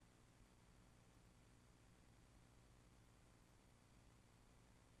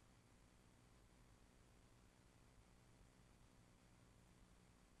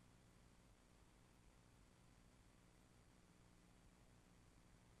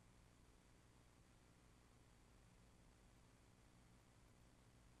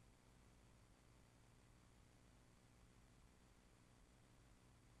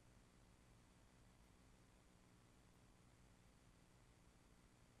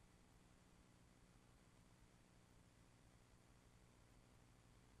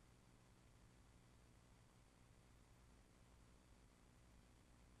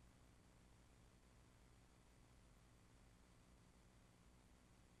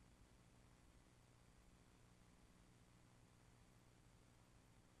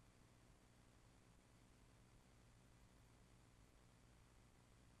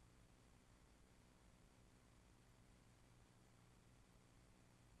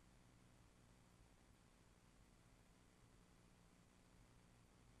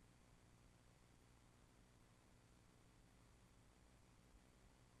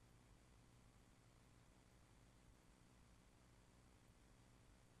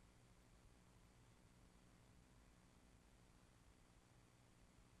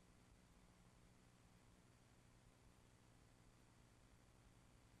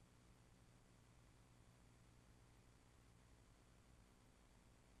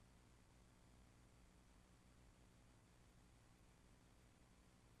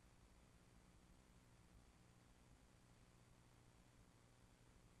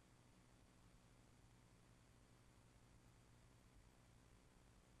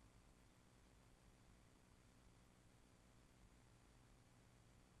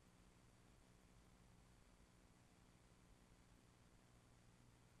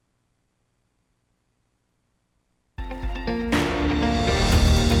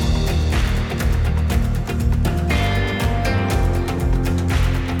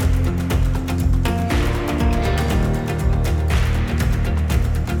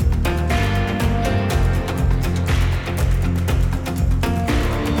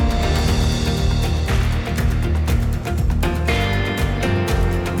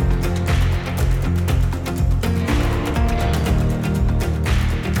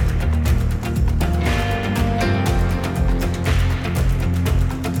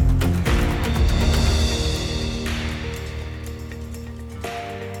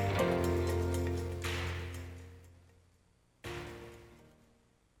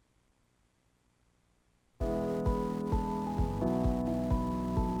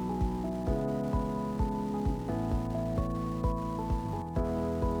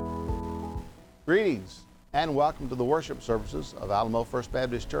Greetings and welcome to the worship services of Alamo First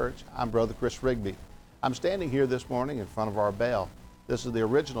Baptist Church. I'm Brother Chris Rigby. I'm standing here this morning in front of our bell. This is the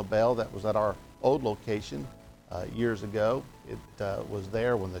original bell that was at our old location years ago. It was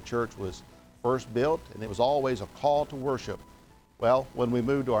there when the church was first built, and it was always a call to worship. Well, when we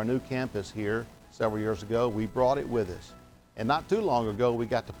moved to our new campus here several years ago, we brought it with us. And not too long ago, we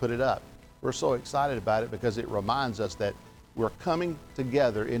got to put it up. We're so excited about it because it reminds us that we're coming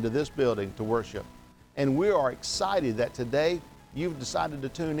together into this building to worship. And we are excited that today you've decided to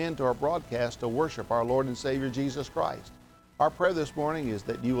tune in to our broadcast to worship our Lord and Savior Jesus Christ. Our prayer this morning is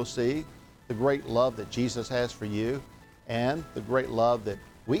that you will see the great love that Jesus has for you and the great love that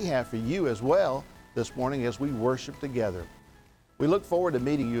we have for you as well this morning as we worship together. We look forward to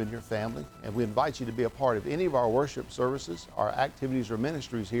meeting you and your family, and we invite you to be a part of any of our worship services, our activities or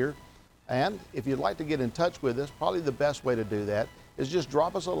ministries here. And if you'd like to get in touch with us, probably the best way to do that is just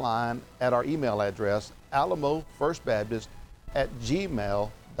drop us a line at our email address,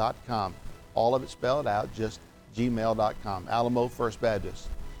 alamofirstbaptist@gmail.com. All of it spelled out, just gmail.com, Alamo First Baptist.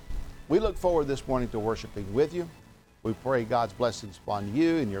 We look forward this morning to worshiping with you. We pray God's blessings upon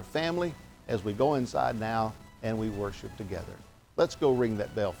you and your family as we go inside now and we worship together. Let's go ring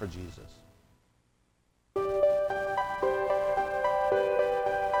that bell for Jesus.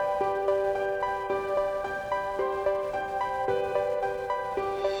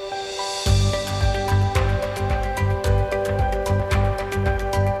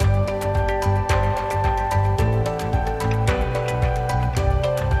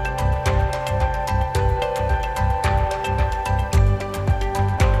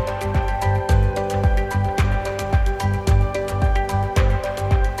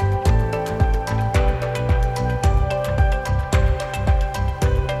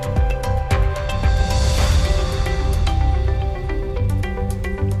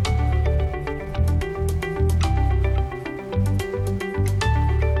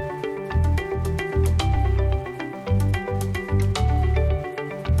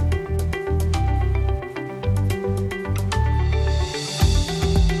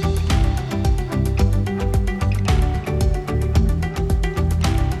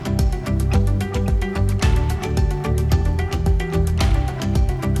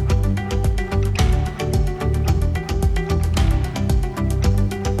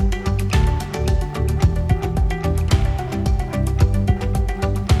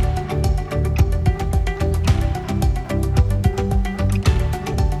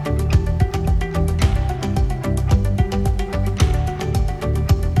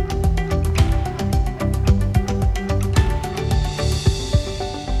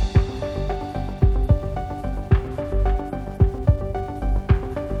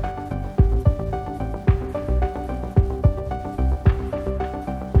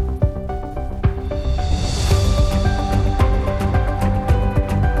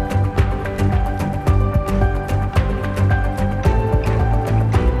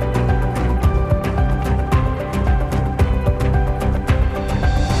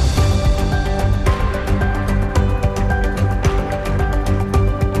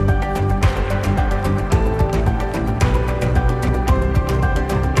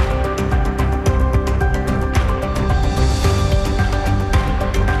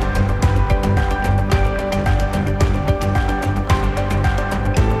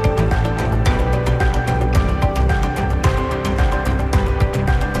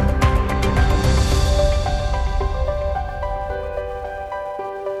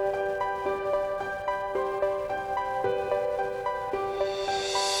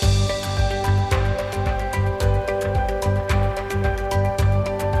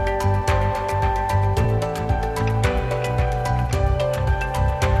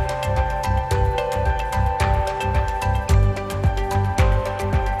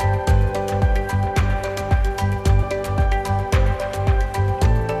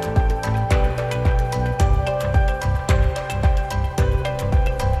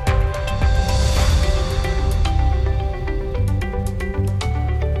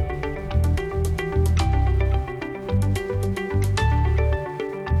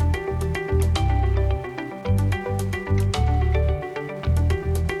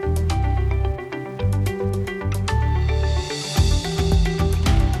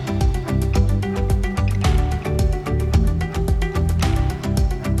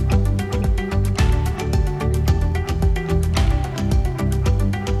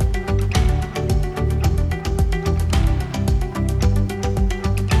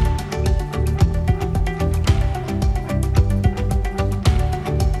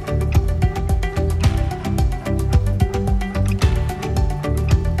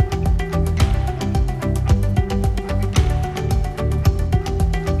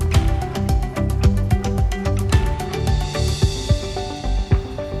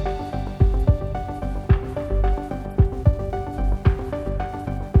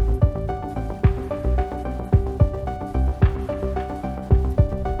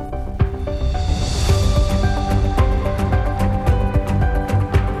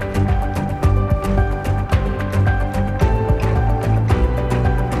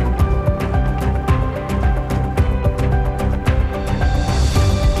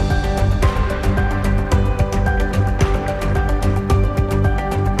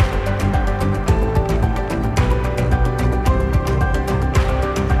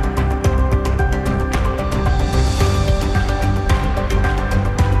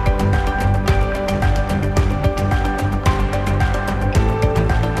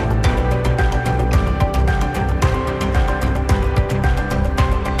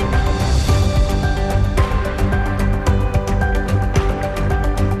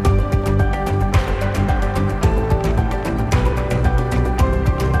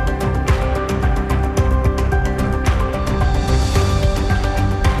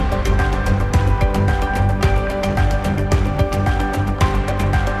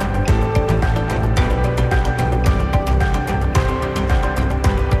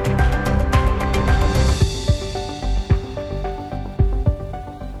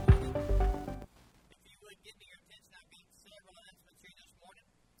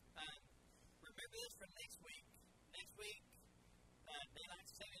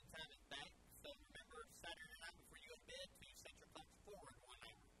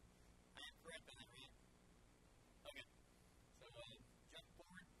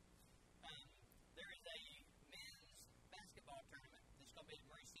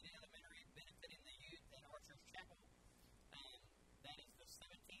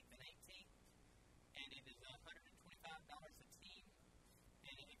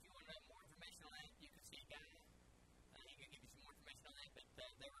 but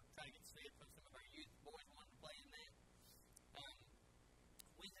they were trying to get see it from some of our youth boys wanting to play in that.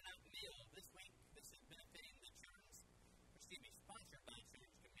 Wednesday night meal this week. This is benefiting the sponsored by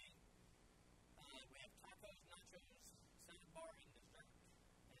Children's Committee. We have tacos, nachos, salad bar, and dessert.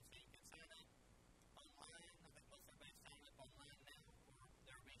 And so you can sign up online. I think most everybody's signing up online now, or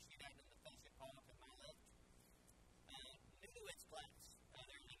there will be a sheet out in the fellowship hall to my left. Newlyweds class.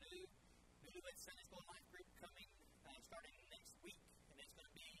 There's a Newlyweds Sunday School Life group coming starting next week, and it's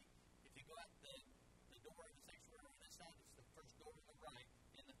going to be, if you go out the door of the sanctuary on this side, it's the first door to the right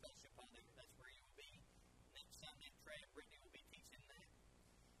in the fellowship hall there. That's where you will be next Sunday. Trey and Brittany will be teaching that.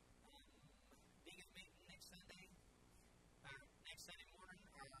 Deacon's meeting next Sunday. Next Sunday morning,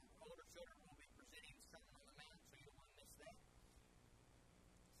 our older children will be presenting Sermon on the Mount, so you don't want to miss that.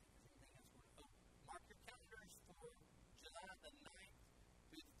 Let's see if there's anything else going on. Mark your calendars for July the 9th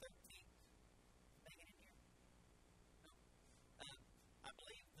through the 13th. Did I get in here? No. I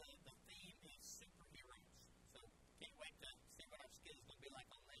believe the theme is superheroes, so can't wait to see what our skills going to be like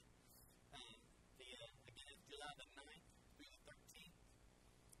on that. Again, it's July the 9th through the 13th.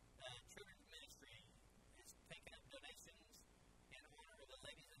 Children's Ministry is taking up donations in honor of the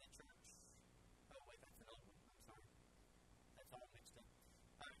ladies in the church. Oh, wait, that's an old one. I'm sorry. That's all mixed up.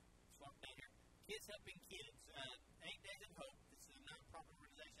 All right, swap down here. Kids Helping Kids. 8 Days of Hope. This is a non-profit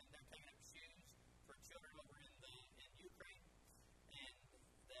organization. They're taking up shoes for children over in Ukraine. And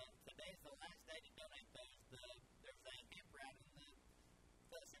today is the last day to donate those. There's a hamper out in the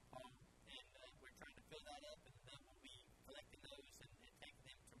fellowship hall, and we're trying to fill that up, and we'll be collecting those and taking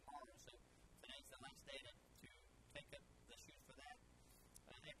them tomorrow. So today's the last day to take up the shoes for that.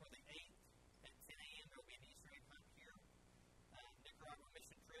 April the 8th at 10 a.m. there will be an Easter egg hunt here. Nicaragua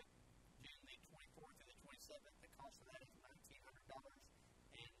mission trip, June the 24th through the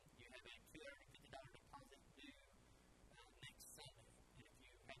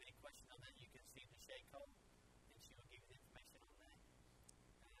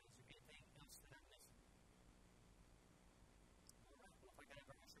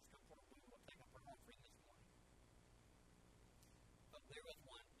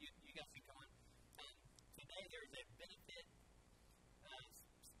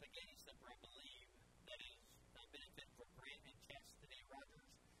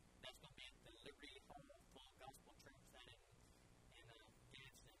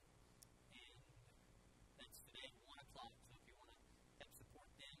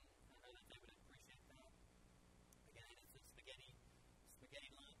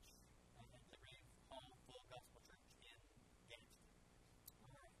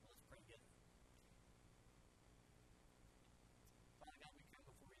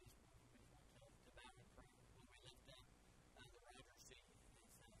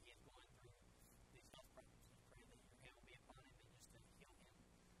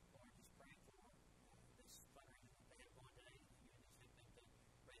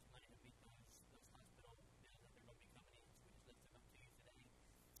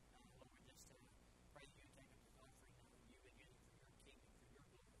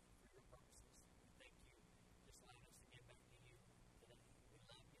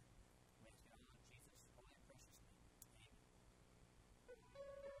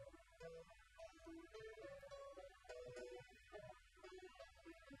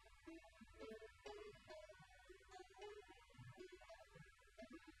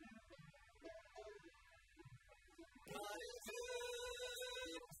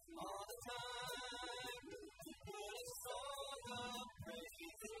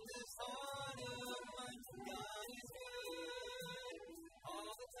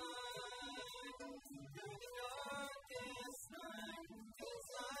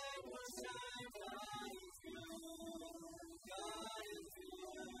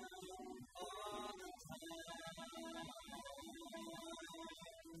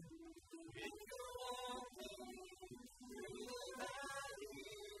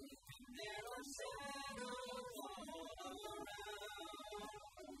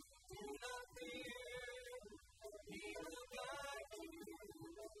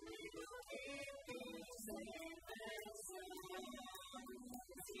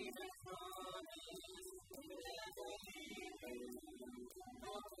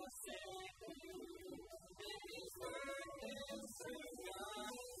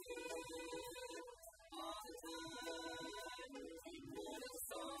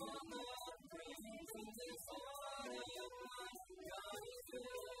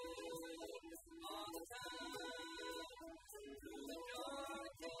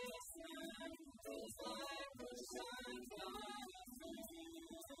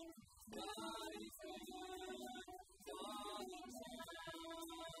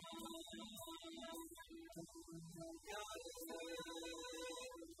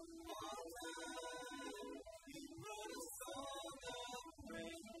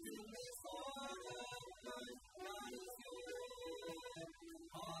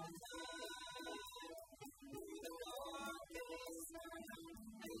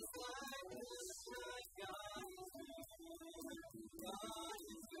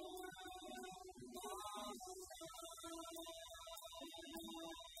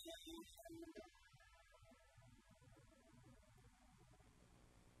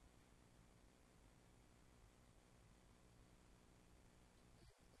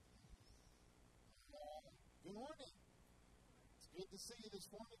morning. It's good to see you this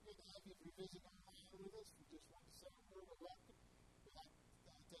morning. Good to have you if you're visiting online with us. We just want to say a word of welcome. We'd like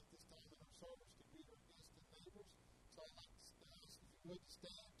to take this time in our service to greet our guests and neighbors. So I'd like to ask if you would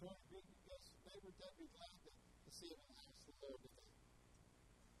stand, turn and greet your guests and neighbors. They'd be glad to see them and ask the Lord today.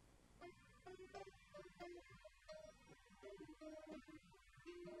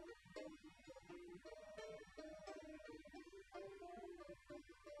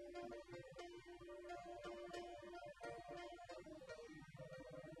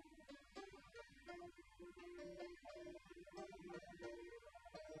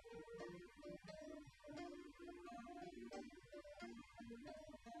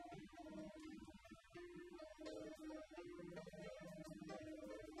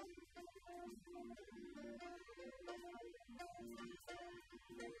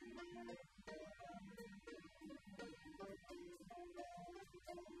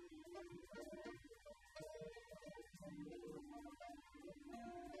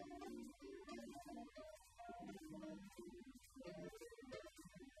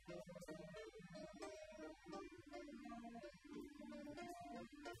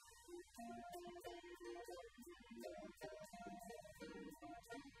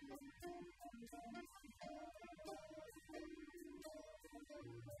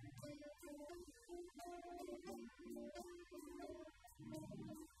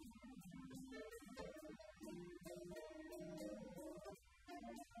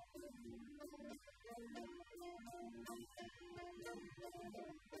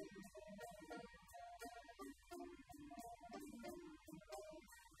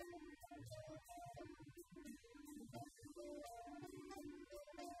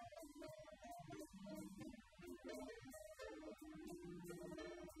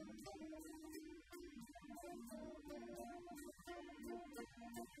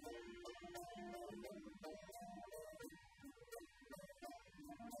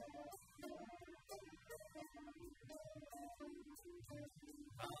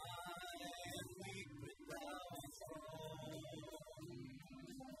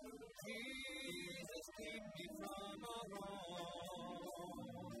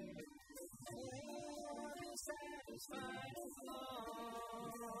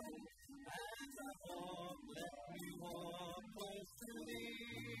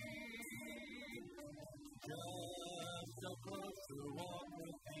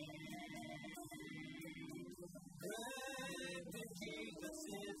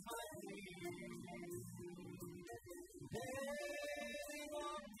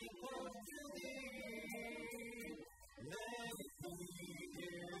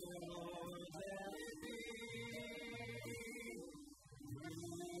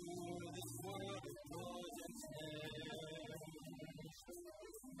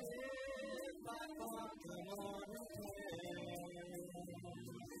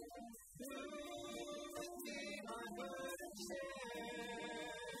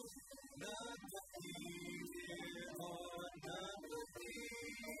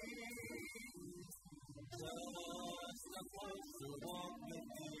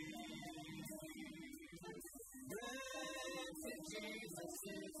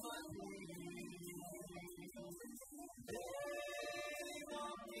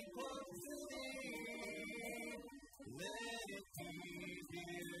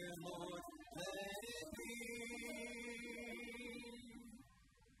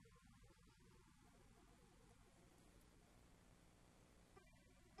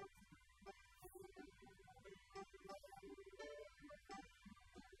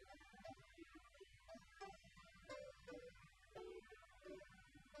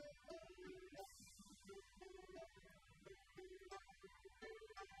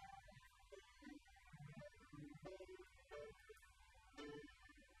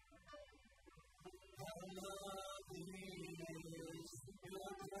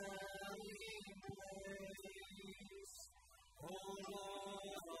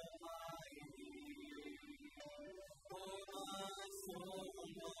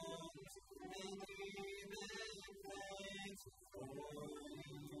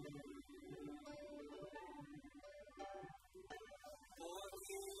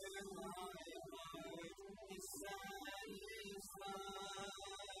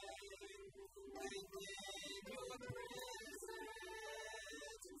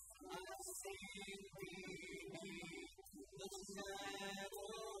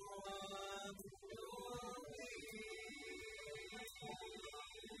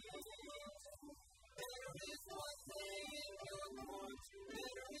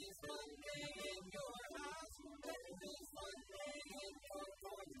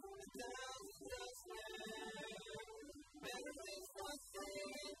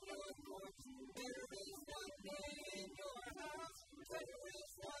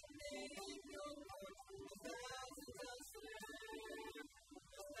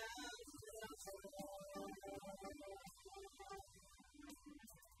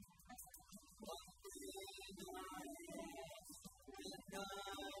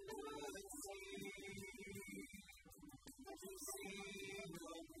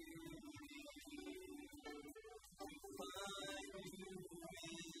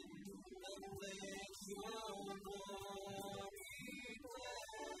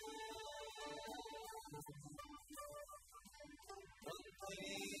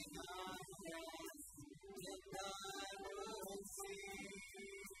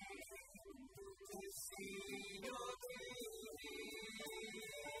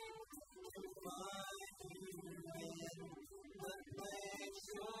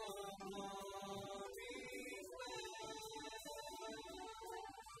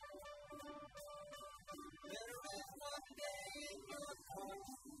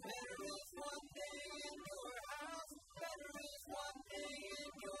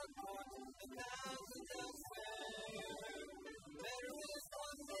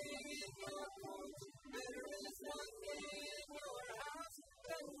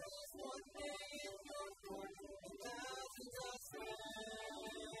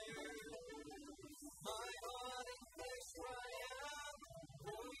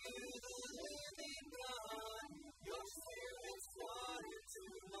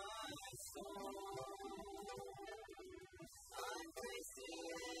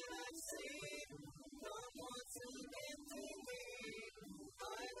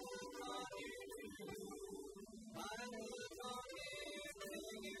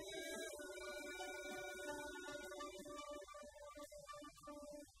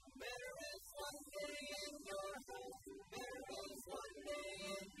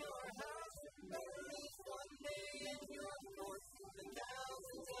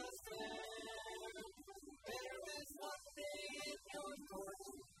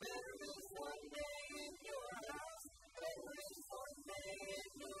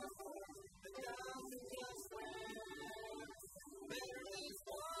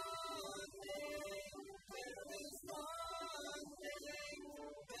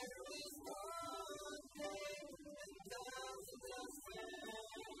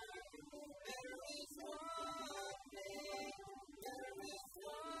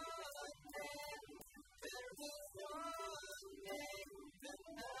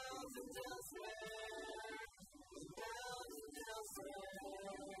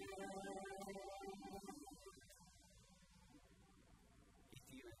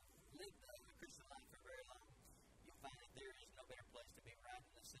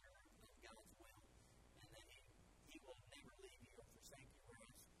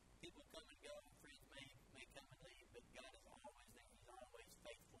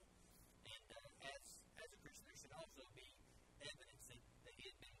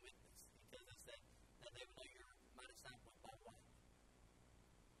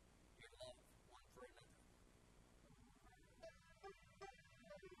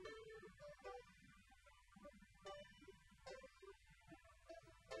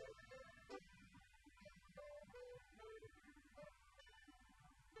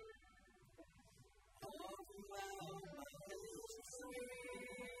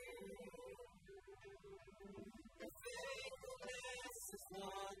 Your faithfulness is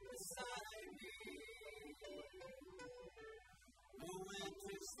what beside me. The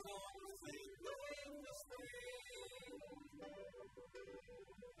winter storms they break the spring.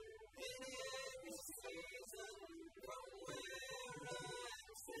 In every season, from where I'm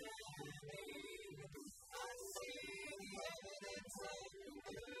standing, I see the evidence of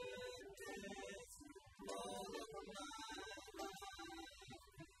your goodness all over my life,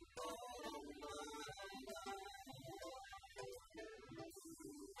 all over my life.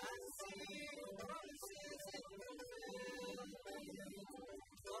 I see your promises and fulfillment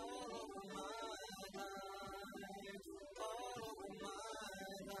all over my life, all over my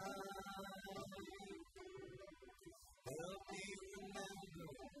life. Help me remember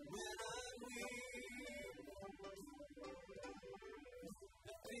when I'm weak.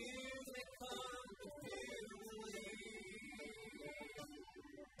 The fears that come to fear me.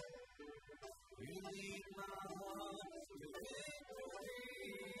 You lead my heart to victory.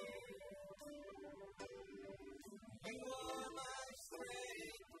 You are my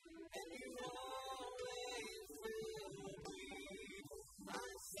strength, and you always will be. I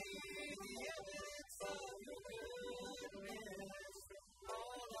see the evidence of your goodness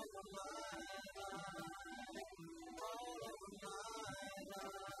all over my life, all over my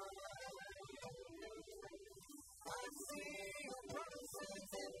life. I see your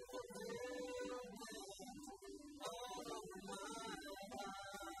promises and fulfillment all over my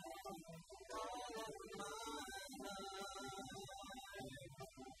life, all over my life.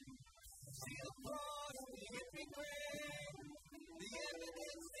 See the cross, the empty grave, the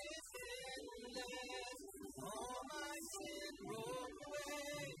evidence is endless. All my sin rolled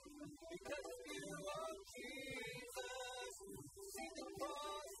away because of you, oh Jesus. See the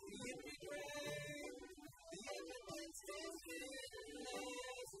cross, the empty grave, the evidence is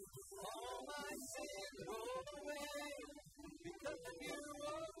endless. All my sin rolled away because of you,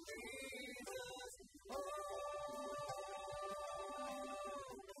 oh Jesus.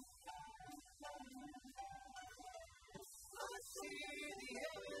 I see the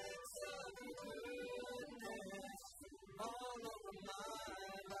evidence of your goodness all over my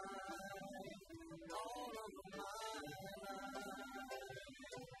life, all over my life.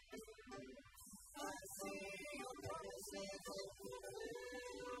 I see your promises and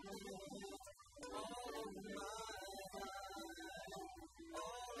fulfillment all over my life,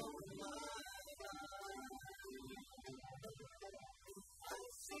 all over my life. I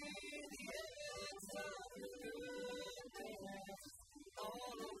see the evidence of your goodness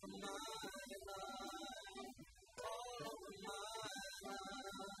all over my life, all over my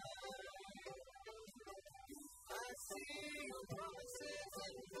life. I see your promises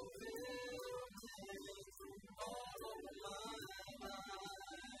and fulfillment all over my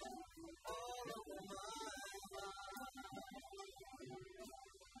life, all over my life.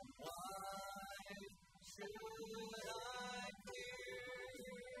 Why should I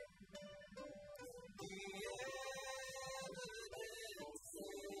fear? The evidence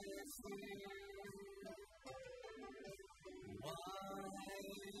is here. Why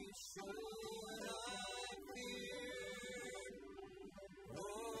should I fear?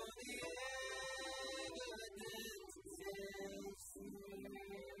 For the evidence is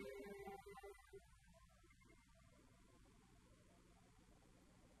here.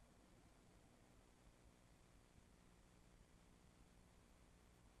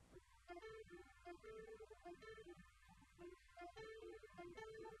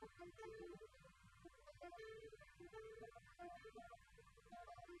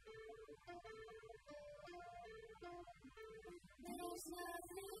 There's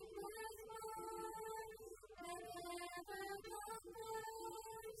nothing worthwhile that ever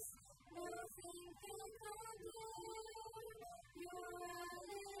conquers. Nothing can condemn. You're a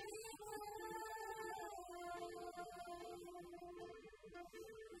living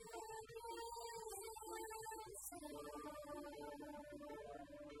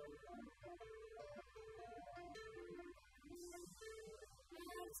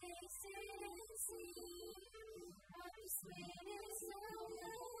I've tasted and seen of the sweetest of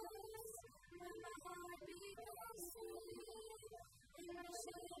loves, when my heart becomes sweet and my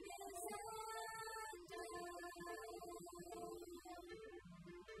shame is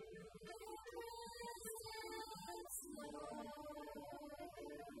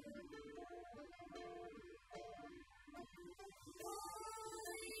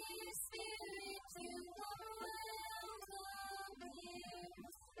Holy Spirit, you are welcome here.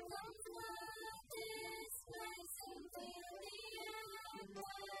 Come flood this place until the end.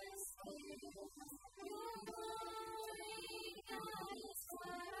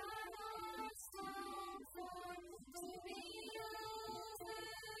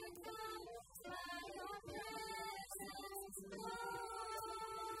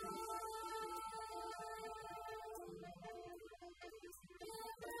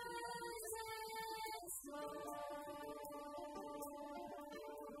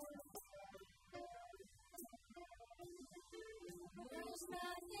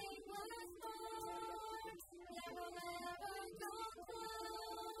 nothing was born that will ever come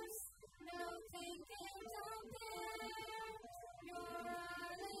close. Nothing can compare. You're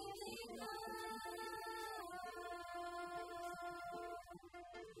our living hope.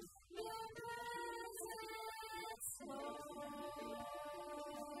 Your presence, Lord.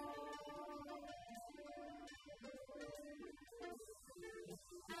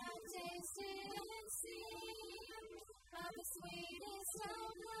 I've tasted and seen of the sweetest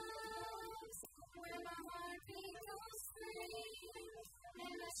of loves, where my heart becomes free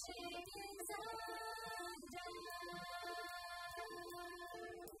and my shame is undone.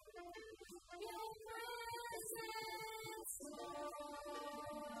 Your presence, Lord.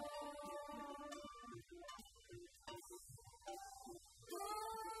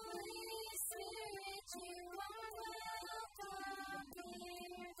 Holy Spirit, you are welcome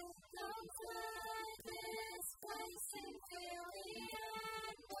here. Come flood this place and fill the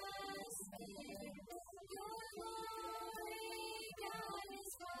atmosphere. Your glory, God,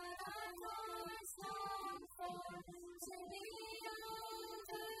 is what our hearts long for. To be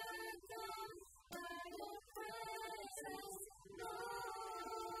overcome by your presence, Lord.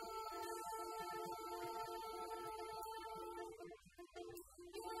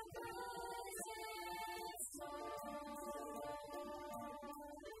 Your presence, Lord.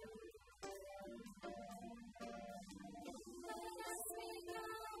 Let us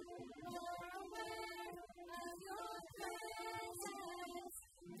become more aware of your presence.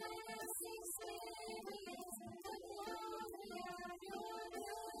 Let us experience the glory of your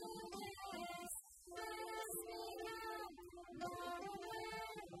goodness. Let us become more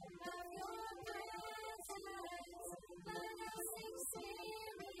aware of your presence. Let us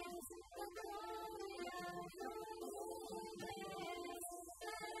experience the glory of your goodness.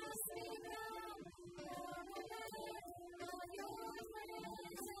 Let us become more aware of your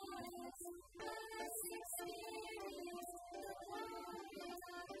presence. Let us experience the glory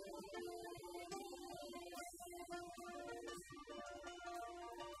of your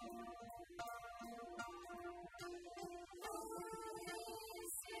Holy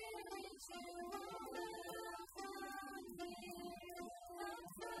Spirit, you are welcome here. Come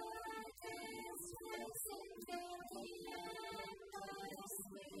flood this place and fill the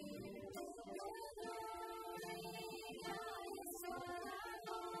atmosphere. Your glory, God, is what our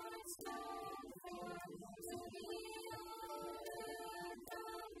hearts long for. To be overcome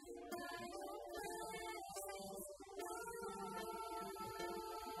by your presence, Lord.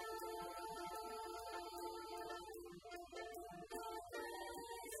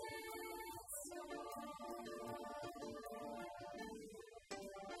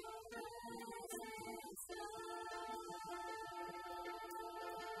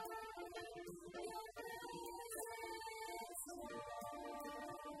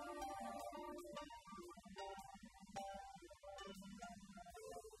 Your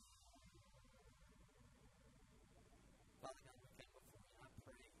presence, Father God, we came before you, and I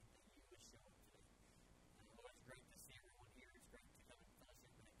pray that you would show up today. Lord, it's great to see everyone here. It's great to come and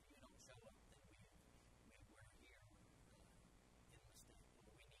fellowship, but if you don't show up, then we're here in mistake.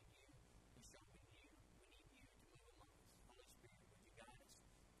 Lord, we need you to show up in you. We need you to move among us. Holy Spirit, would you guide us,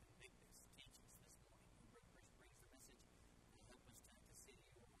 convict us, teach us this morning? When Brother Chris brings the message, help us to see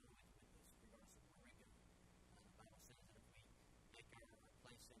you along with us, regardless of where we go. The Bible says that if we make our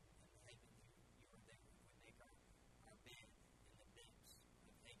place in the heavens, you are there. If we make our bed in the depths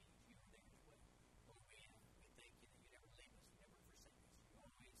of Hades, you are there as well. Lord, we thank you that you never leave us, you never forsake us. You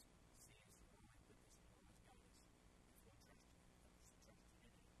always see us, you always with us, you always guide us. And so trust you. Help us to trust you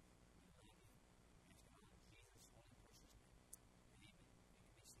today. We love you. We ask God in Jesus' holy and precious name. Amen. You can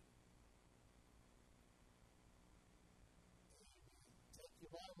be seated. Take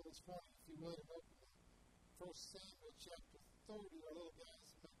your Bible this morning, if you would, and open to 1 Samuel chapter 30. Our little guys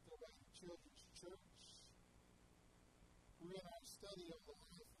make their way to Children's Church. We're in our study on the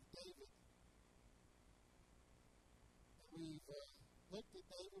life of David. And we've looked at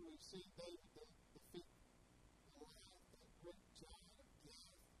David. We've seen David defeat Goliath, that great giant of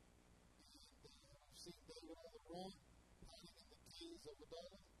Gath. And we've seen David on the run, hiding in the caves of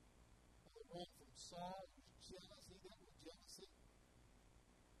Adullam, on the run from Saul, who's jealous. He dealt with jealousy.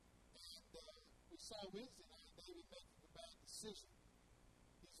 And we saw Wednesday night David making a bad decision.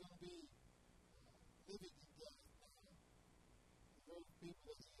 He's going to be living in Gath now. The very people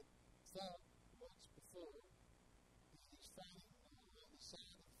that he had fought once before. And he's fighting on the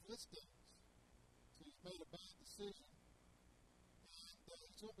side of the Philistines. So he's made a bad decision. And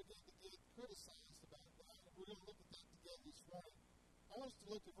he's going to begin to get criticized about that. And we're going to look at that together this morning. I want us to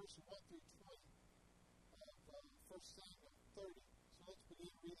look at verses 1 through 20 of 1 Samuel 30. So let's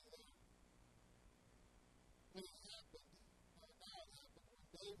begin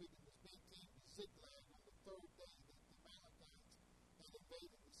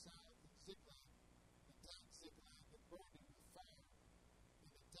invaded the south, and Ziklag attacked Ziklag and burned it with fire,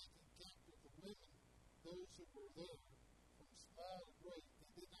 and had taken captive the women, those who were there, from small to great. They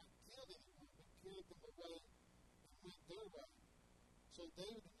did not kill anyone, but carried them away and went their way. So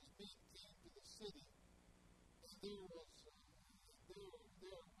David and his men came to the city, and there it was burned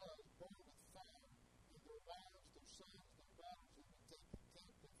with fire, and their wives, their sons, their daughters had been taken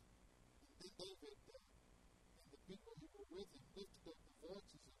captive. And then David and the people who were with him lifted up their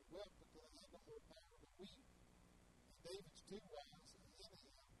voices and wept until they had no more power to weep. And David's two wives,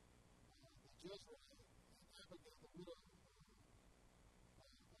 Ahinoam, the Jezreelite, and Abigail, the widow of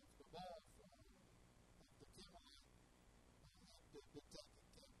Nabal, the Carmelite, had been taken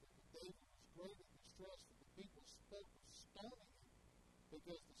captive. And David was greatly distressed, for the people spoke of stoning him,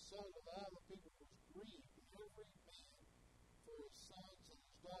 because the soul of all the people was grieved, every man for his sons and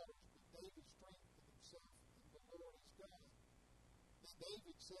his daughters. But David strengthened himself in the Lord his God. Then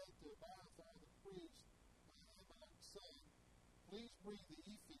David said to Abiathar the priest, Ahimelech's son, please bring the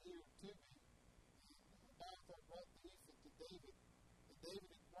ephod here to me. And Abiathar brought the ephod to David. And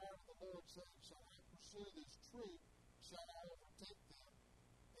David inquired of the Lord, saying, shall I pursue this troop? Shall I overtake them?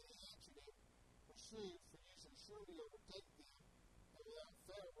 And he answered him, pursue, for you shall surely overtake them, and without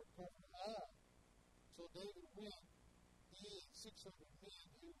fail recover all. So David went, he and 600 men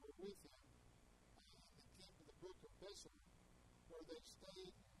who were with him, and they came to the brook of Besor, where those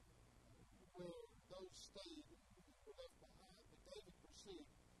stayed who were left behind. But David pursued,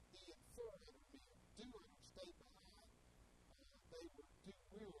 he and 400 men. 200 stayed behind. They were too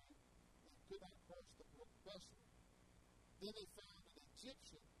weary and could not cross the brook Besor. Then they found an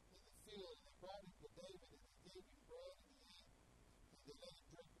Egyptian in the field, and they brought him to David, and they gave him bread, and he ate. And they let him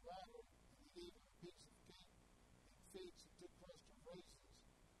drink water, and they gave him a piece of cake, and figs, and 2 crushed of raisins.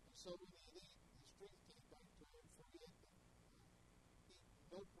 And so when he had eaten, his strength came back to him, for he had eaten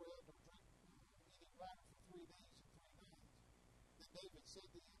no bread or drink any water for 3 days and 3 nights. Then David said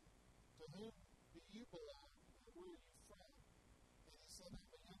to him, to whom do you belong, and where are you from? And he said, I'm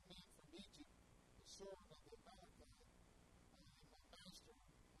a young man from Egypt, the servant of the Amalekite. And my master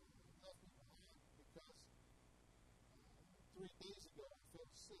left me behind because 3 days ago I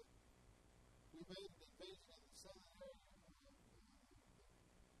fell sick. We made an invasion in the southern area of the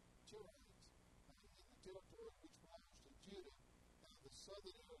Chirites, in the territory which belongs to Judah, and the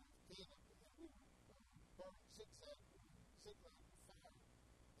southern area of Canaan, and we were burning Ziklag with fire.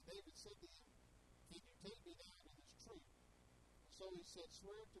 And David said to him, can you take me down to this troop? And so he said,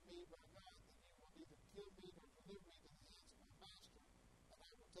 swear to me by God that you will neither kill me nor deliver me to the hands of my master, and I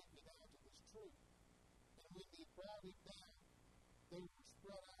will take you down to this troop. And when they brought him down, they were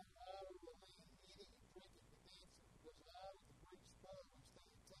spread out all over the land, eating and drinking and dancing, because of all of the great spoil which they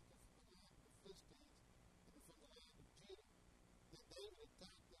had taken from the land of the Philistines and from the land of Judah. Then David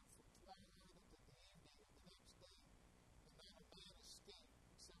attacked them from twilight until the evening of the next day, and not a man escaped,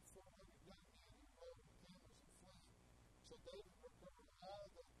 except 400 young men who rode on camels and fled. So David recovered all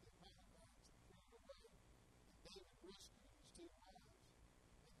that the Amalekites had carried away, and David rescued his 2 wives,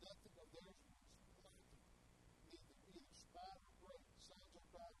 and nothing of theirs was lacking, neither spot or break, sons or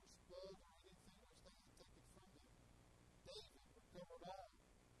daughters, blood or anything which they had taken from them. David recovered all.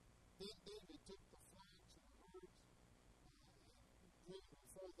 Then David took the flocks and the herds driven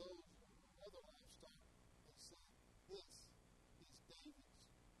before those other livestock, and said, this is David's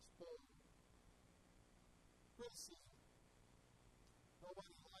spoil. Criticism.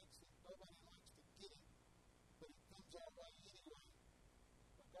 Nobody likes it. Nobody likes to get it, but it comes our way anyway.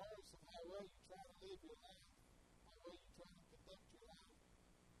 Regardless of how well you try to live your life, how well you try to conduct your life,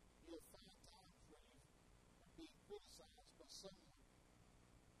 you'll find times where you are being criticized by someone.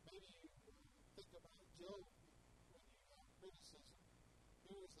 Maybe you think about Job when you have criticism.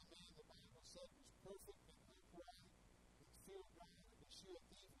 Here is the man the Bible said was perfect and upright, and feared God, and escheweth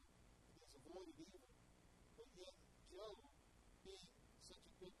evil, and has avoided evil. But yet Job, being such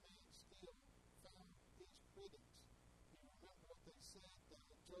a good man still, found his critics. You remember what they said, Job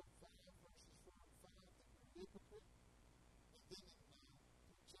 5, verses 4 and 5, that you're a hypocrite. And then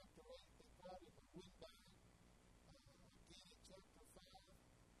in chapter 8, they called him a windbag. Again in chapter 5,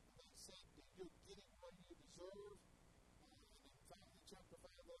 they said that you're getting what you deserve. And in chapter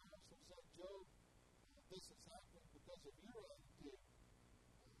 5, they also said, Job, this has happened because of your attitude.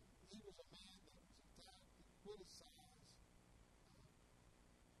 He was a man that was attacked and criticized,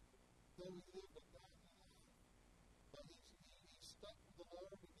 though he lived a godly life. But he stuck with the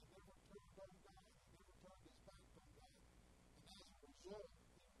Lord, and he never turned on God. He never turned his back on God. And as a result,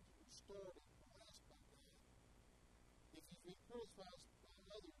 he was restored and blessed by God. If you've been criticized by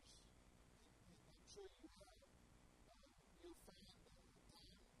others, and I'm sure you have, you'll find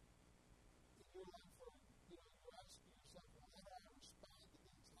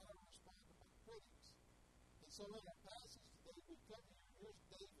so in our passage today, we come here, here's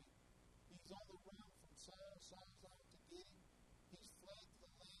David. He's on the run from Saul. Saul's out to get him. He's fled to the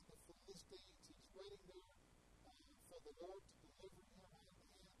land of Philistines. He's waiting there for the Lord to deliver him out of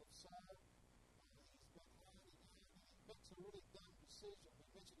the hand of Saul. He's been hiding out, and he makes a really dumb decision. We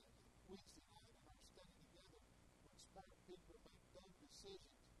mentioned it Wednesday night in our study together. When smart people make dumb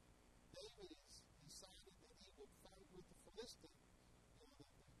decisions, David has decided that he would fight with the Philistines,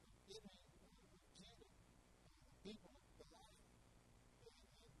 the enemy of Judah, the people of Goliath.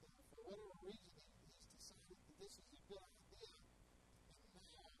 And for whatever reason, he's decided that this is a good idea. And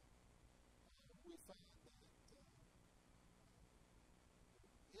now we find that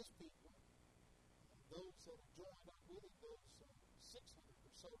his people, those that are joined up with him, those 600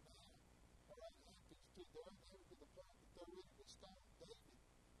 or so now, are unhappy too. They're unhappy to the point that they're ready to stone David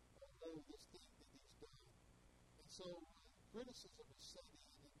over this thing that he's done. And so criticism is set in.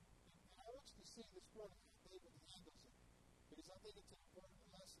 And I want you to see this morning how David handles it. Because I think it's an important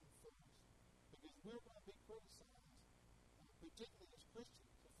lesson for us. Because we're going to be criticized, particularly as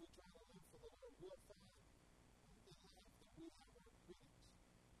Christians. If we try to live for the Lord, we'll find in life that we have our critics.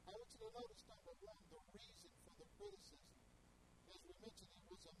 I want you to notice, number one, the reason for the criticism. As we mentioned, it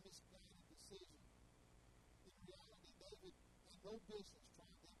was a misguided decision. In reality, David had no business trying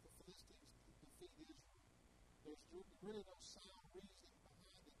to get the Philistines to defeat Israel. There's really no sound reasoning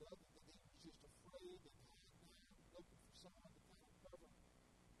behind it other than he was just afraid and hiding down, looking for someone to kind of cover him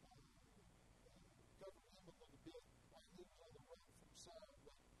a little bit while he was on the run from Saul.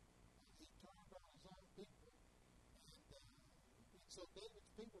 But he turned on his own people. And so David's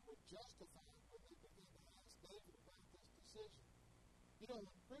people were justified when they began to ask David about this decision. You know,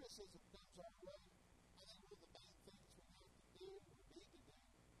 when criticism comes our way, I think one of the main things we have to do or need to do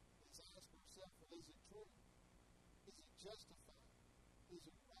is ask ourselves, well, is it true? Is it justified? Is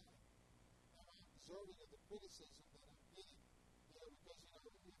it right? Am I deserving of the criticism that I'm getting? You know, because,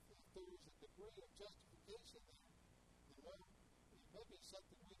 if there is a degree of justification there, then, well, it may be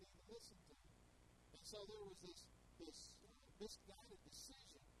something we need to listen to. And so there was this misguided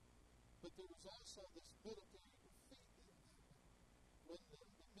decision, but there was also this military defeat that happened. When the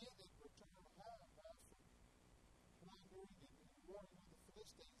men had returned home from wandering and warring with the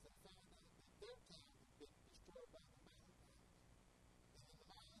Philistines, they found out that their town had been destroyed by the Amalekites. And in the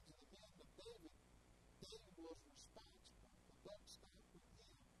minds of the men of David, David was responsible. The buck stopped with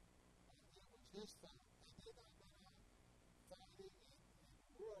him. It was his fault. Had they not been out fighting and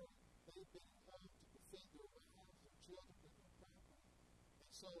warring, they'd been at home to defend their wives, their children, and their property.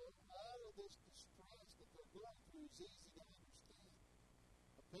 And so all of this distress that they're going through is easy to understand.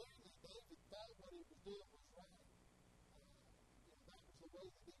 Apparently, David thought what he was doing was right. That was the way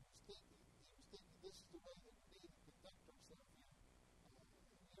that he was thinking. He was thinking this is the way that we need to conduct ourselves here.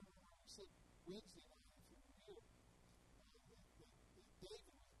 You remember we said Wednesday night, if you were here, that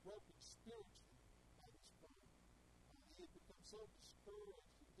David was broken spiritually by this point. He had become so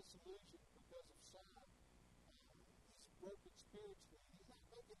discouraged and disillusioned because of Saul. He's broken spiritually. He's not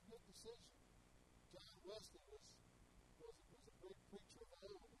making good decisions. John Wesley was a great preacher of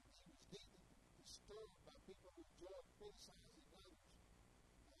old, and he was deeply disturbed by people who enjoyed criticizing others,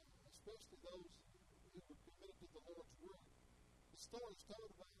 especially those who were committed to the Lord's Word. The story is told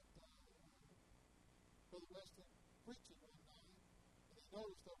about Brother Wesley preaching one night, and he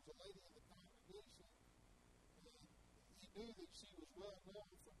noticed there was a lady in the congregation, and he knew that she was well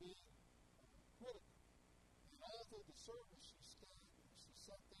known for being critical. And all through the service, she stayed, and she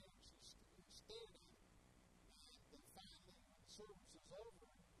sat there, and she stared at him. And then finally, when the service was over,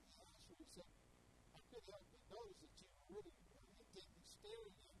 he asked her, he said, I couldn't help but notice that you were really intently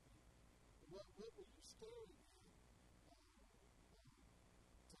staring at me. What were you staring at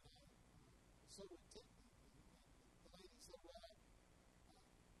tonight? So intently. And the lady said, well,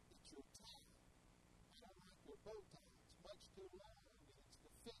 it's your tie. I don't like your bow tie. It's much too long, and it's an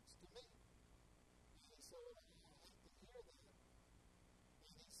offense to me. And he said, well, I hate to hear that.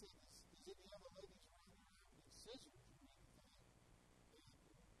 And he said, is any other ladies around here out with scissors or anything?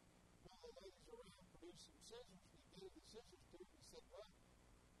 And one of the ladies around produced some scissors, and he gave the scissors to her, and he said, well,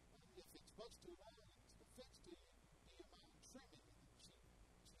 if it's much too long and it's an offense to you, do you mind trimming it? And she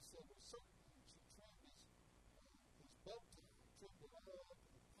said, well, certainly. And she trimmed his bow tie, trimmed it all up to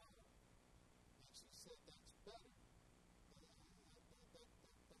the collar. And she said, that's better.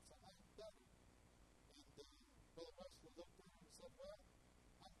 That's a lot better. And Brother Wesley looked at her and said, well,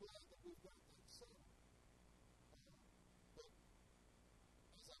 I'm glad that we've got that settled. But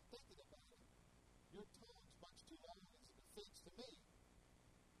as I'm thinking about it, your tone's much too long and it's an offense to me.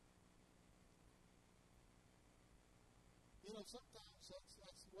 You know, sometimes that's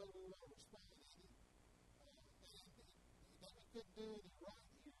the way we want to respond, isn't it? couldn't do any right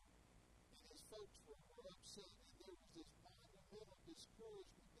here. And his folks were upset, and there was this monumental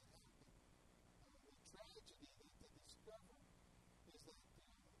discouragement that happened. The tragedy that they discover is that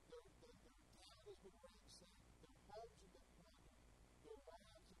their town has been ransacked, their homes have been plundered, their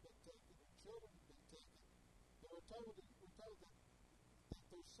wives have been taken, their children have been taken. And we're told that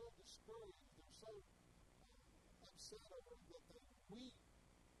they're so discouraged, they're so upset over it that they weep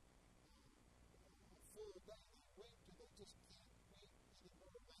a full day. They weep till they just can't weep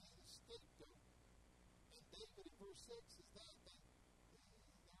anymore. They need a scapegoat. And David in verse 6 is that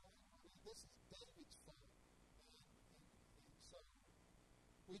this is David's fault. And so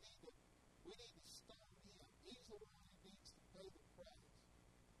we need to stone him. He's the one who needs to pay the price.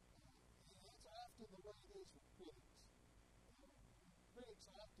 And that's often the way it is with critics. Critics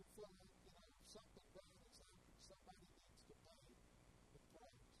often feel like, something bad has happened. Somebody needs to pay the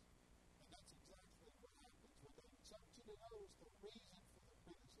price. And that's exactly what happens with David. So I want you to notice the reason for the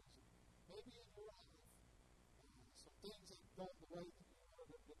criticism. Maybe in your life, some things haven't gone the way that you wanted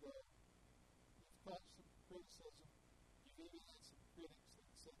them to go. You've caught some criticism. You've even had some critics that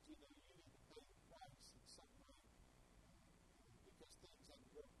said, you need to pay the price in some way because things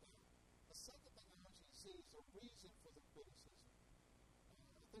haven't worked out. The second thing I want you to see is the reason for the criticism.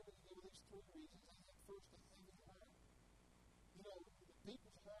 I think we can give these three reasons. I think first, a heavy heart. The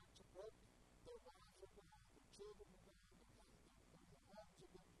people's hearts are broken. Their wives are gone. Their children are gone. Their homes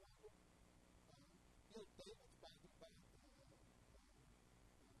have been plundered. David's bragging about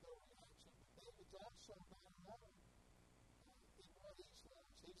their reaction, but David's also not alone in what he's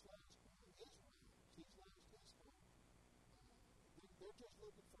lost. He's lost his wives. He's lost his home. They're just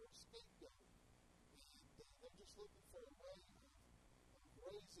looking for a scapegoat, and they're just looking for a way of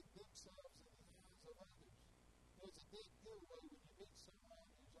raising themselves in the eyes of others. There's a dead giveaway when you meet someone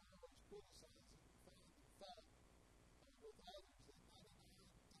who's always criticizing and finding fault with others that 99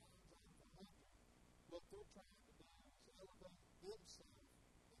 times out of 100, what they're trying to do is elevate themselves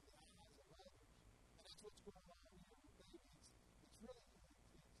in the eyes of others. And that's what's going on here with David. It's really,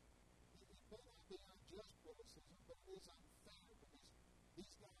 it may not be unjust criticism, but it is unfair because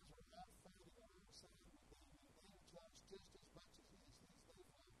these guys are not fighting alongside with David. David's lost just as much as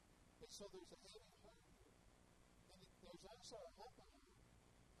they've lost. And so there's a heavy heart here. And there's also a hope in here.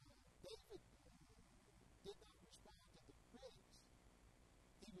 David did not respond to the critics.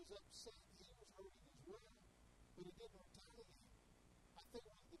 He was upset. He was hurting as well. But he didn't retaliate. I think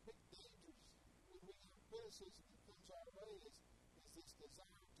one of the big dangers when we have criticism that comes our way is this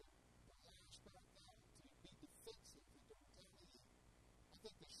desire to lash back out, to be defensive, and to retaliate. I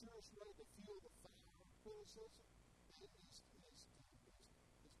think the surest way to fuel the fire of criticism is to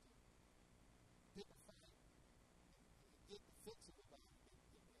pick a fight and get defensive about it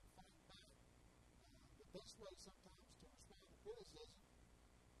and fight back. The best way sometimes to respond to criticism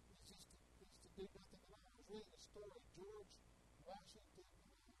is to do nothing at all. I was reading a story. George Washington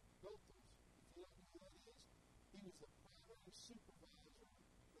Goethals, if you don't know who that is, he was the primary supervisor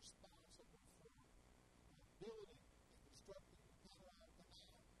responsible for building and constructing the Panama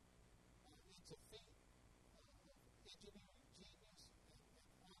Canal. It's a feat of engineering genius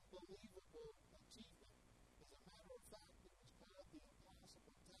and unbelievable achievement. As a matter of fact, it was called the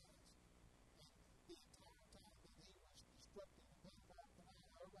impossible task. And the entire time that he was constructing the Panama Canal,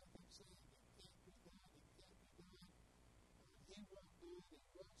 everybody kept saying it can't be done, it can't be done. He won't do it, it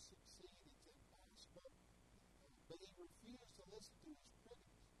won't succeed, it's impossible. But he refused to listen to his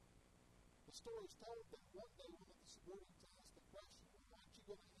critics. The story is told that one day one of the subordinates asked the question, well, aren't you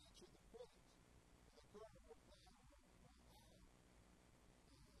going to answer the critics? And the colonel replied, why?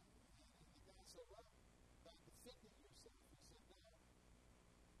 And the guy said, well, by defending yourself. He said, no.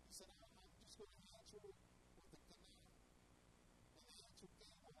 He said, I'm just going to answer it with the canal. And the answer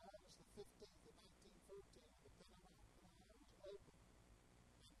came on August the 15th of 1914, and the Panama Canal was open. And,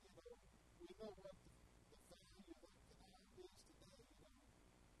 we know what the value of that canal is today.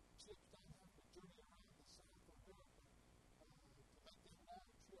 Ships don't have to journey around the South America to make that long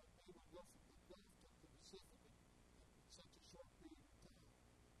trip. They would go from the Gulf to the Pacific in such a short period of time.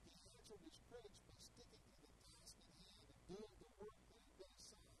 He answered his critics by sticking to the task at hand and doing the work that had been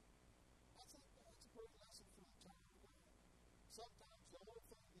assigned. That's a great lesson for the child of God. Sometimes the only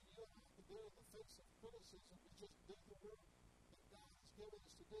thing that you and I can do in the face of criticism is just do the work that God has given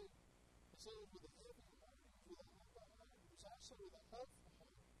us to do. And so it was with a heavy heart, it was with a humble heart, it was also with a hopeful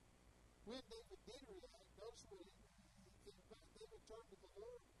heart. When David did react, notice what he came back. David turned to the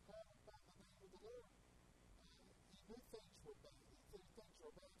Lord and called upon the name of the Lord. He knew things were bad. He knew things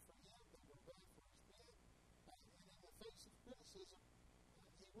were bad for him, they were bad for his men. And in the face of criticism,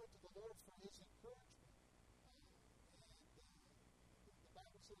 he went to the Lord for his encouragement. And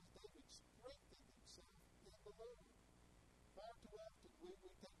the Lord. Far too often we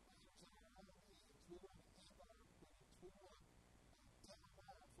take matters in our own hands. We want to have our opinions. We want to tell them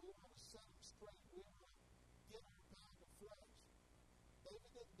off. We want to set them straight. We want to get our pound of flesh.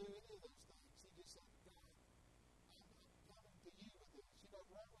 David didn't do any of those things. He just said, God, I'm coming to you with this. You know,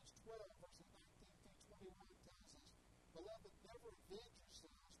 Romans 12, verses 19 through 21 tells us, Beloved, never avenge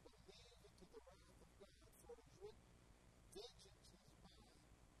yourselves, but leave it to the wrath of God, for it is written, Vengeance is mine.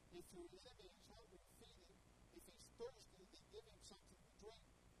 If your enemy is hungry, feed him. If he's thirsty, then give him something to drink.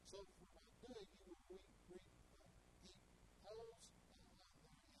 So for by doing, you will heap holes on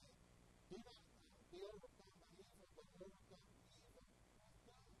their head. Do not be overcome by evil, but overcome evil with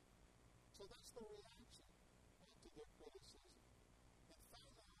good. So that's the reaction to their criticism. And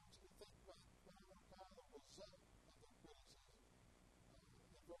finally, I want you to think about what I want to call the result of their criticism.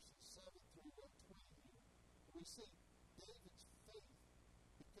 In verses 7 through 20 here, we see David's faith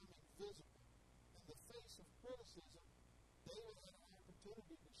becoming visible. In the face of criticism, David had an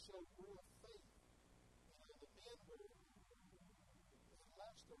opportunity to show real faith. You know, the men had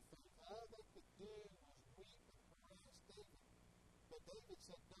lost their faith. All they could do was weep and harass David. But David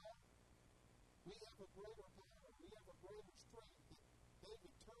said, God, we have a greater power. We have a greater strength. And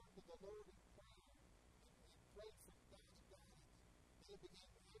David turned to the Lord in prayer and prayed for God's guidance. And it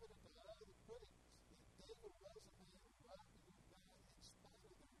became evident to all the critics that David was a man walking with God in spite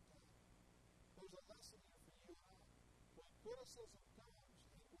of their attack. There's a lesson here for you and I. When criticism comes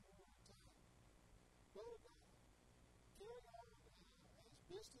and when we're attacked, go to God. Carry on as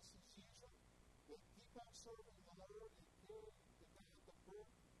business as usual. But keep on serving the Lord and carry to God the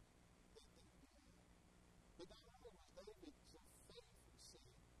burden that they have. But not only was David's faith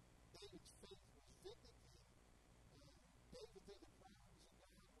saved, David's faith was vindicated. David, through the promise of God,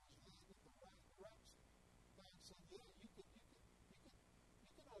 was led in the right direction. God said, yeah, you can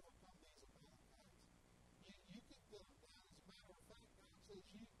overcome these Amalekites. You can get them down. As a matter of fact, God says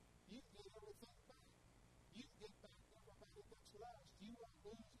you can get everything back. You can get back everybody that's lost. You won't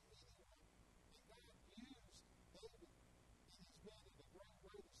lose anyone. And God used David and his men in a great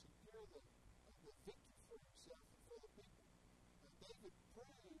way to secure the victory for himself and for the people. David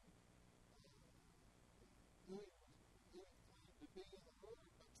proved who he claimed to be in the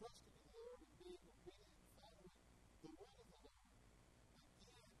Lord by trusting in the Lord and being obedient and following the word of the Lord.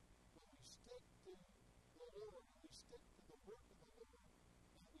 Again, when we stick to the Lord and we stick to the work of the Lord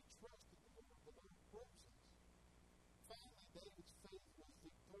and we trust in the Lord proves us. Finally, David's faith was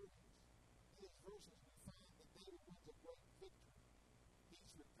victorious. In these verses, we find that David wins a great victory.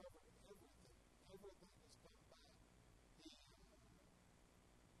 He's recovered everything. Everything has come back.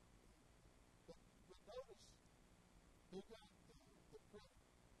 But notice who got the credit.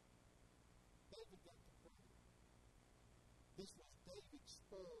 David got the credit. This was David's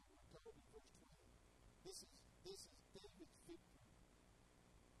spoil, we're told in verse 20. This is David's victory.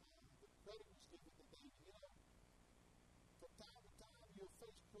 The credit was given to David. You know, from time to time you'll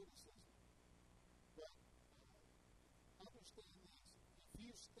face criticism. But understand this. If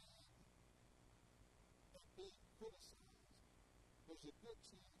you stand at being criticized, there's a good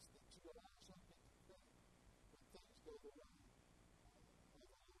chance that you will also get the credit when things go the way of the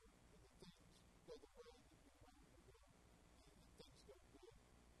Lord, and the things go the way that you want them to go, and things go good.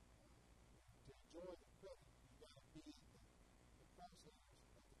 To enjoy the credit, you've got to be in the crosshairs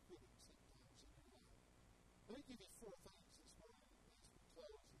of the critics sometimes in your life. Let me give you 4 things this morning as we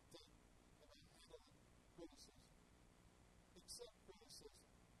close and think about handling criticism. Accept criticism.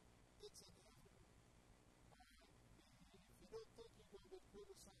 It's inevitable. All right? If you don't think you're going to be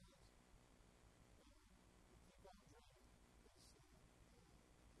criticized, keep on dreaming.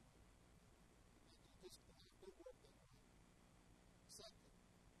 It's not going to work that way. Second,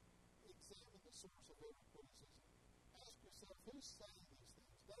 examine the source of every criticism. Ask yourself, who's saying these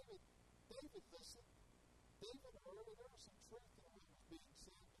things? David listened. David heard, and there was some truth in what was being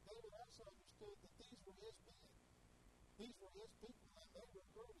said. But David also understood that these were his men. These were his people, and they were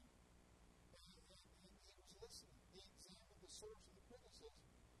hurting. And he was listening. He examined the source of the criticism.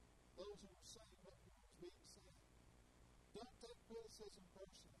 Those who were saying what was being said. Don't take criticism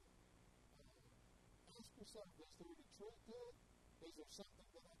personally. Ask yourself, is there any truth to it? Is there something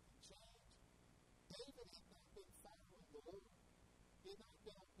that I can change? David had not been following the Lord. He had not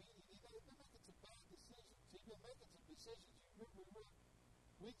been obedient. He had been making some bad decisions. He'd been making some decisions. You remember we read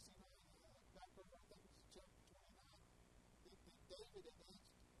weeks ago, back over, I think it was chapter 29, that David had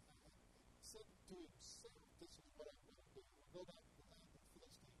said to himself, this is what I'm going to do. We'll go back to the land of the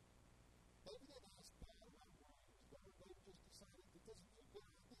Philistines. David didn't ask God what he was going to do. David just decided that this was a good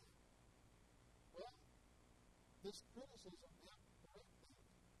idea. Well, this criticism helped correct things.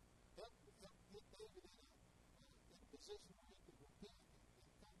 Helped get David in position where you can repent and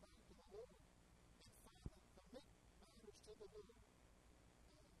come back to the Lord and finally commit matters to the Lord.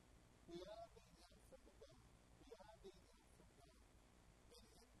 We all need help from above. We all need help from God. And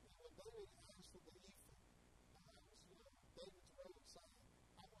when David asked for the ephod, David's way of saying,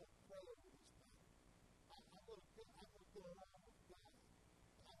 I'm going to pray over this thing. I'm going to get along with God.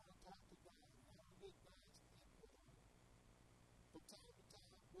 And I'm going to talk to God. And I'm going to get God's input on it. From time to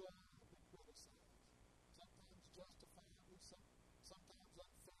time, we'll all be criticized. Sometimes justifiably, sometimes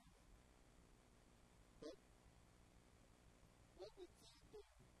unfairly. But what we can do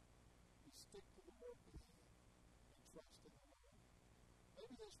is stick to the work at hand and trust in the Lord.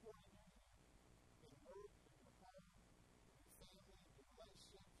 Maybe this morning you're in work, in your home, in your family, in your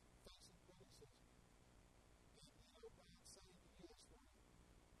relationships, facing criticism. And God's saying to you this morning,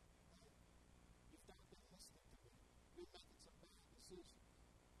 hey, you've not been listening to me. You're making some bad decisions.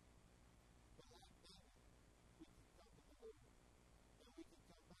 But like David, we can come to the Lord. And we can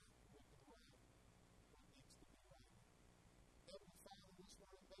come back and we can right what needs to be righted. Heavenly Father, this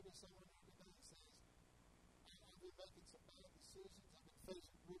morning, maybe someone here today says, I've been making some bad decisions. I've been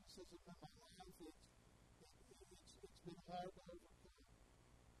facing criticism in my life. It's been hard to overcome.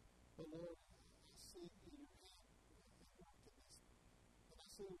 But Lord, I see in your hand at work in this. And I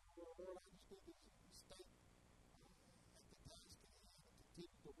say, Lord, I just need to stay at the task at hand and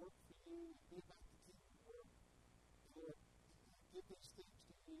continue to work for you and be about the kingdom work. And Lord, give these things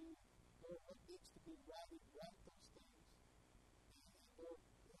to you. Lord, what needs to be righted, right those things. And Lord,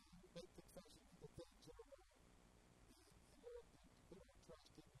 make confession of the things that are wrong. And Lord, to put our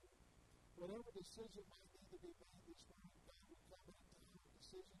trust in you. Whatever decision might need to be made this morning, God, we come at a time of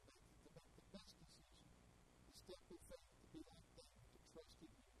decision making to make the best decision, to step in faith, to be like David, to trust in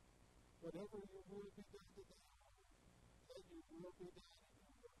you. Whatever your will be done today, Lord, let your will be done and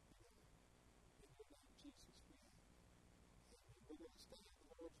your work be done. In your name, Jesus, we ask. Amen. We're going to stand.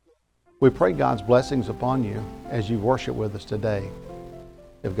 The Lord's going. We pray God's blessings upon you as you worship with us today.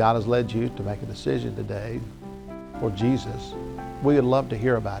 If God has led you to make a decision today for Jesus, we would love to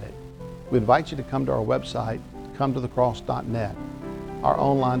hear about it. We invite you to come to our website, cometothecross.net. Our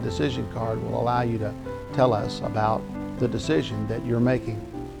online decision card will allow you to tell us about the decision that you're making.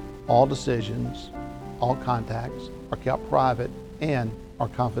 All decisions, all contacts are kept private and are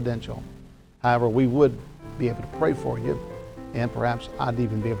confidential. However, we would be able to pray for you, and perhaps I'd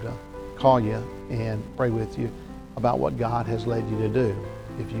even be able to call you and pray with you about what God has led you to do,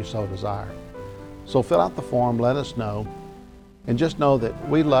 if you so desire. So fill out the form, let us know, and just know that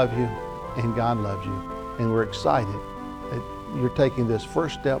we love you and God loves you, and we're excited that you're taking this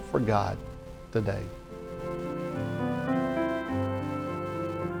first step for God today.